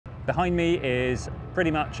Behind me is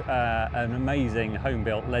pretty much an amazing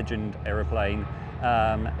home-built legend aeroplane.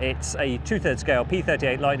 It's a 2/3 scale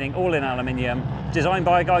P-38 Lightning, all in aluminium, designed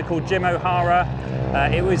by a guy called Jim O'Hara.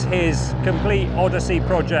 It was his complete odyssey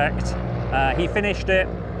project. He finished it.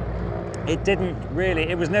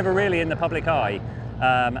 It was never really in the public eye.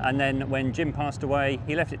 And then when Jim passed away,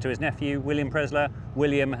 he left it to his nephew, William Presler.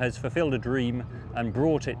 William has fulfilled a dream and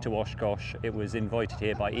brought it to Oshkosh. It was invited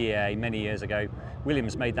here by EAA many years ago.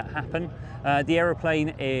 William's made that happen. The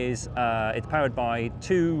aeroplane is it's powered by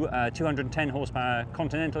two 210 horsepower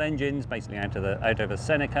Continental engines, basically out of a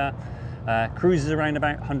Seneca. Cruises around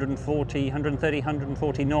about 140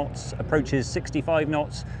 knots, approaches 65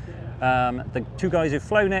 knots. The two guys who've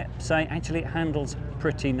flown it say actually it handles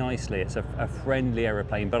pretty nicely. It's a friendly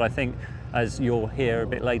aeroplane, but I think, as you'll hear a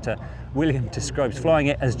bit later, William describes flying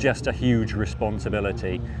it as just a huge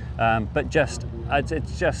responsibility. I'm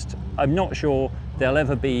not sure there'll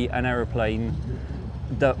ever be an aeroplane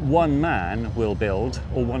that one man will build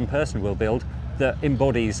or one person will build that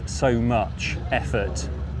embodies so much effort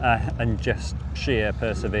and just sheer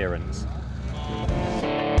perseverance.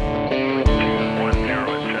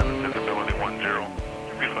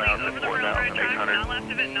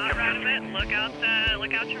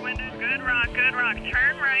 Look out your windows. Good rock, good rock.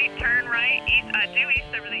 Turn right, east, due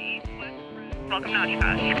east over the east. Welcome to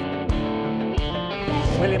Oshkosh.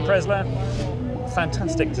 William Presler,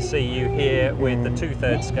 fantastic to see you here with the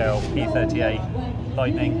 2/3 scale P-38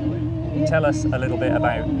 Lightning. Tell us a little bit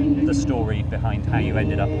about the story behind how you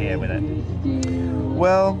ended up here with it.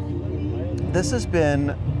 Well, this has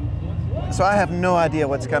been, so I have no idea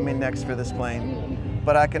what's coming next for this plane,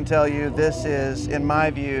 but I can tell you this is, in my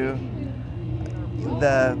view,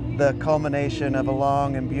 the culmination of a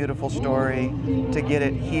long and beautiful story to get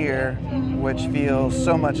it here, which feels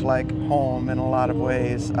so much like home in a lot of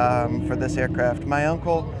ways for this aircraft. My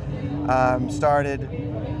uncle started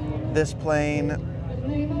this plane,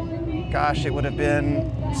 gosh, it would have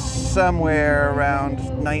been somewhere around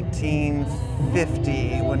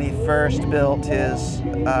 1950 when he first built his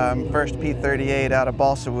first P-38 out of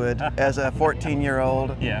balsa wood as a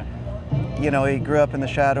 14-year-old. Yeah. You know, he grew up in the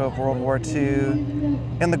shadow of World War II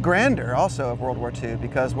and the grandeur also of World War II,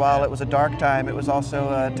 because while it was a dark time, it was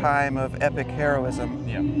also a time of epic heroism.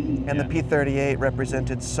 Yeah. And the P-38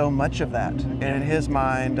 represented so much of that. And in his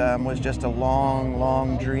mind was just a long,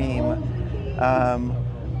 long dream.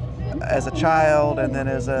 As a child, and then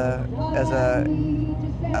as a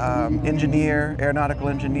engineer, aeronautical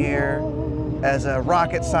engineer, as a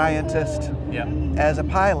rocket scientist, as a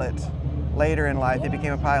pilot. Later in life, he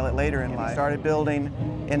became a pilot later in life. Started building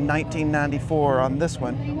in 1994 on this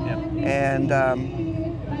one, and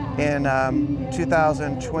in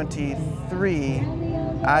 2023,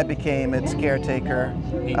 I became its caretaker.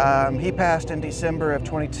 He passed in December of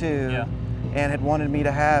 22, and had wanted me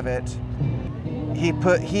to have it.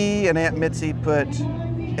 He and Aunt Mitzi put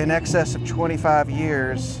in excess of 25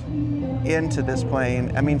 years into this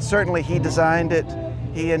plane. I mean, certainly he designed it,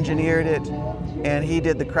 he engineered it, and he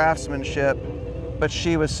did the craftsmanship, but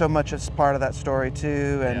she was so much as part of that story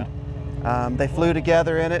too. And they flew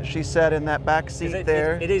together in it. She sat in that back seat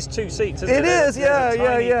there. It is two seats, isn't it? It is,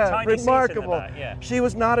 Tiny remarkable. seats in the back, She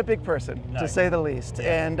was not a big person, to say the least.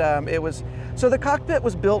 And it was, so the cockpit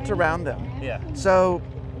was built around them.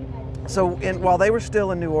 While they were still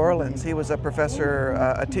in New Orleans, he was a professor,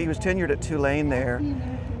 he was tenured at Tulane there.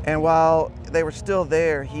 And while they were still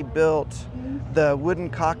there, he built the wooden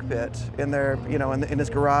cockpit in their, in his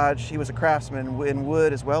garage. He was a craftsman in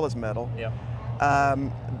wood as well as metal.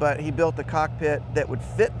 But he built the cockpit that would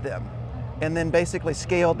fit them, and then basically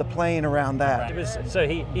scaled the plane around that. So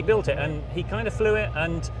he built it, and he kind of flew it,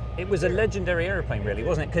 and it was a legendary airplane, really,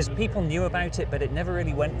 wasn't it? Because people knew about it, but it never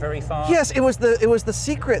really went very far. Yes, it was the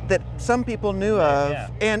secret that some people knew of.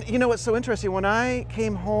 And you know what's so interesting? When I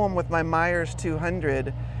came home with my Myers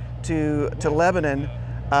 200 to Lebanon,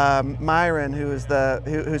 Myron, who's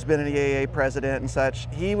been an EAA president and such,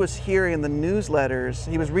 he was hearing the newsletters.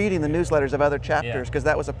 He was reading the newsletters of other chapters, because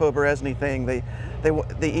that was a Poberezny thing. The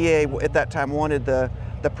EAA at that time wanted the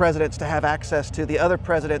presidents to have access to the other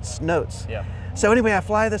presidents' notes. So anyway, I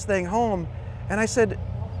fly this thing home, and I said,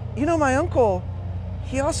 my uncle,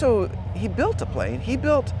 he built a plane. He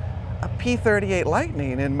built a P-38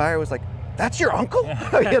 Lightning, and Myron was like, "That's your uncle?"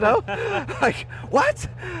 Like, what?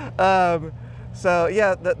 So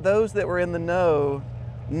yeah, those that were in the know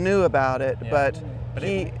knew about it, but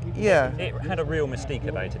it had a real mystique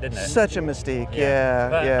about it, didn't it? Such a mystique,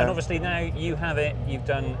 And obviously now you have it. You've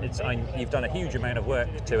done a huge amount of work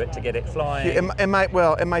to it to get it flying. And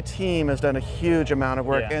my team has done a huge amount of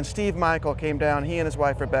work. And Steve Michael came down. He and his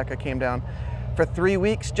wife Rebecca came down for 3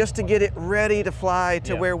 weeks just to get it ready to fly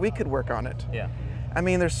to where we could work on it. Yeah. I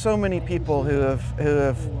mean, there's so many people who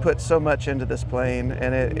have put so much into this plane,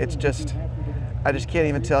 and it's just, I just can't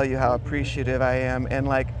even tell you how appreciative I am. And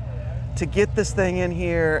like, to get this thing in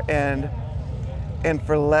here and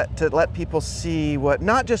to let people see what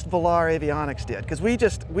not just Volar Avionics did, because we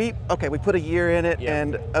put a year in it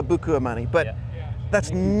and a buku of money, but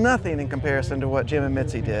that's nothing in comparison to what Jim and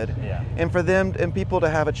Mitzi did. Yeah. And for them and people to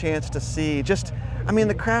have a chance to see just, I mean,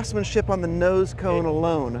 the craftsmanship on the nose cone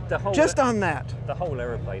alone, just on that. The whole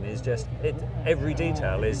aeroplane is just, every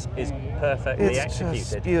detail is perfectly executed.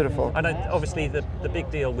 It's just beautiful. And obviously the big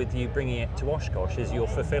deal with you bringing it to Oshkosh is you're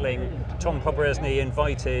fulfilling, Tom Pobresny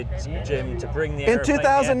invited Jim to bring the aeroplane. In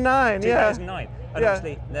 2009, here. 2009. And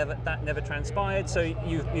obviously that never transpired, so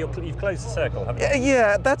you've closed the circle, haven't you?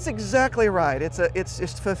 Yeah, that's exactly right.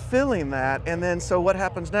 It's fulfilling that, and then so what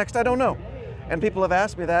happens next? I don't know. And people have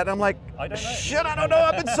asked me that, and I'm like, I don't know. Shit, I don't know.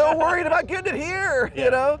 I've been so worried about getting it here, you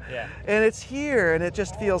know? Yeah. And it's here, and it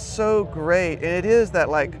just feels so great. And it is that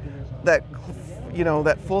that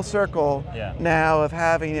full circle now of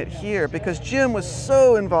having it here, because Jim was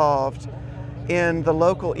so involved in the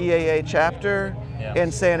local EAA chapter in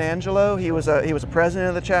San Angelo. He was a president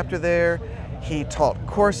of the chapter there. He taught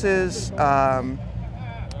courses,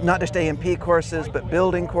 not just A&P courses, but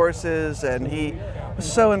building courses, and he was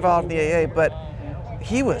so involved in the EAA, but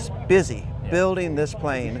he was busy building this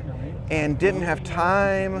plane and didn't have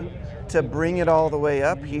time to bring it all the way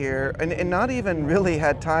up here, and not even really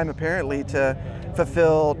had time apparently to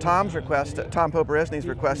fulfill Tom's request, Tom Pobresny's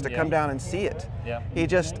request to come down and see it. Yeah.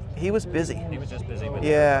 He was busy. He was just busy with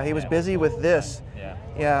he was busy with this.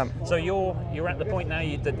 Yeah. So you're at the point now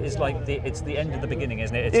that is like it's the end of the beginning,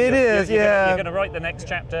 isn't it? It is. You're going to write the next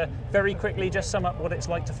chapter. Very quickly, just sum up what it's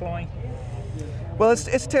like to fly. Well,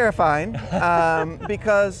 it's terrifying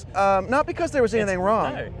because not because there was anything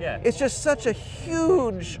wrong. No, it's just such a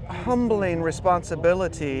huge, humbling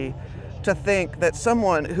responsibility to think that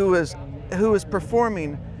someone who is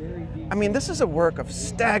performing. I mean, this is a work of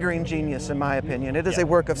staggering genius, in my opinion. It is a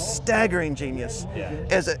work of staggering genius,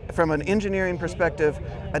 from an engineering perspective,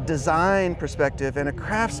 a design perspective, and a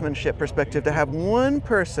craftsmanship perspective. To have one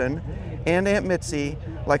person, and Aunt Mitzi,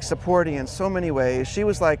 like supporting in so many ways. She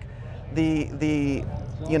was like the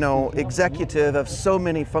executive of so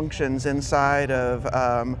many functions inside of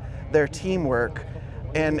their teamwork,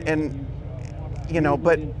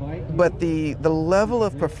 but the level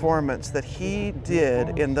of performance that he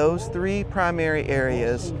did in those three primary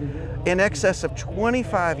areas in excess of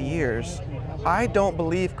 25 years, I don't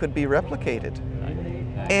believe could be replicated.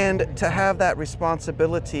 And to have that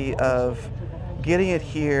responsibility of getting it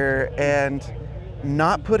here and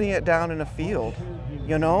not putting it down in a field,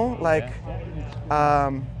 it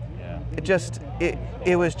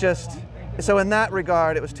was just, so in that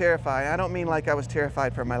regard, it was terrifying. I don't mean like I was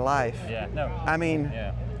terrified for my life. I mean,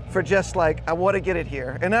 for just like, I want to get it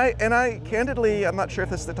here. And I candidly, I'm not sure if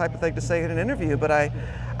this is the type of thing to say in an interview, but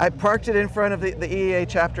I parked it in front of the EAA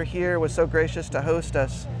chapter here, was so gracious to host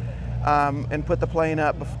us and put the plane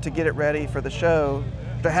up to get it ready for the show,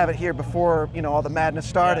 to have it here before, all the madness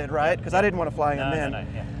started, right? Because I didn't want to fly in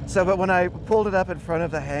then. So, but when I pulled it up in front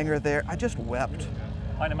of the hangar there, I just wept.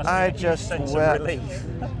 I just wept.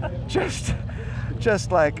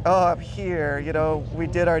 just like, oh, I'm here, we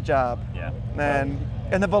did our job.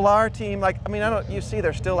 And the Volar team, you see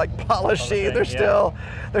they're still like polishing, they're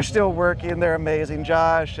still working, they're amazing.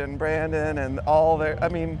 Josh and Brandon and all they're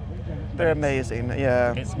amazing.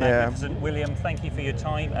 It's magnificent. William, thank you for your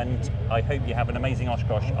time, and I hope you have an amazing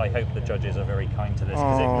Oshkosh. I hope the judges are very kind to this,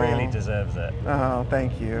 because it really deserves it. Oh,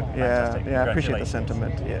 thank you. Fantastic. I appreciate the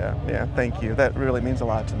sentiment. Thank you. That really means a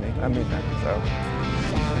lot to me. I mean that. So.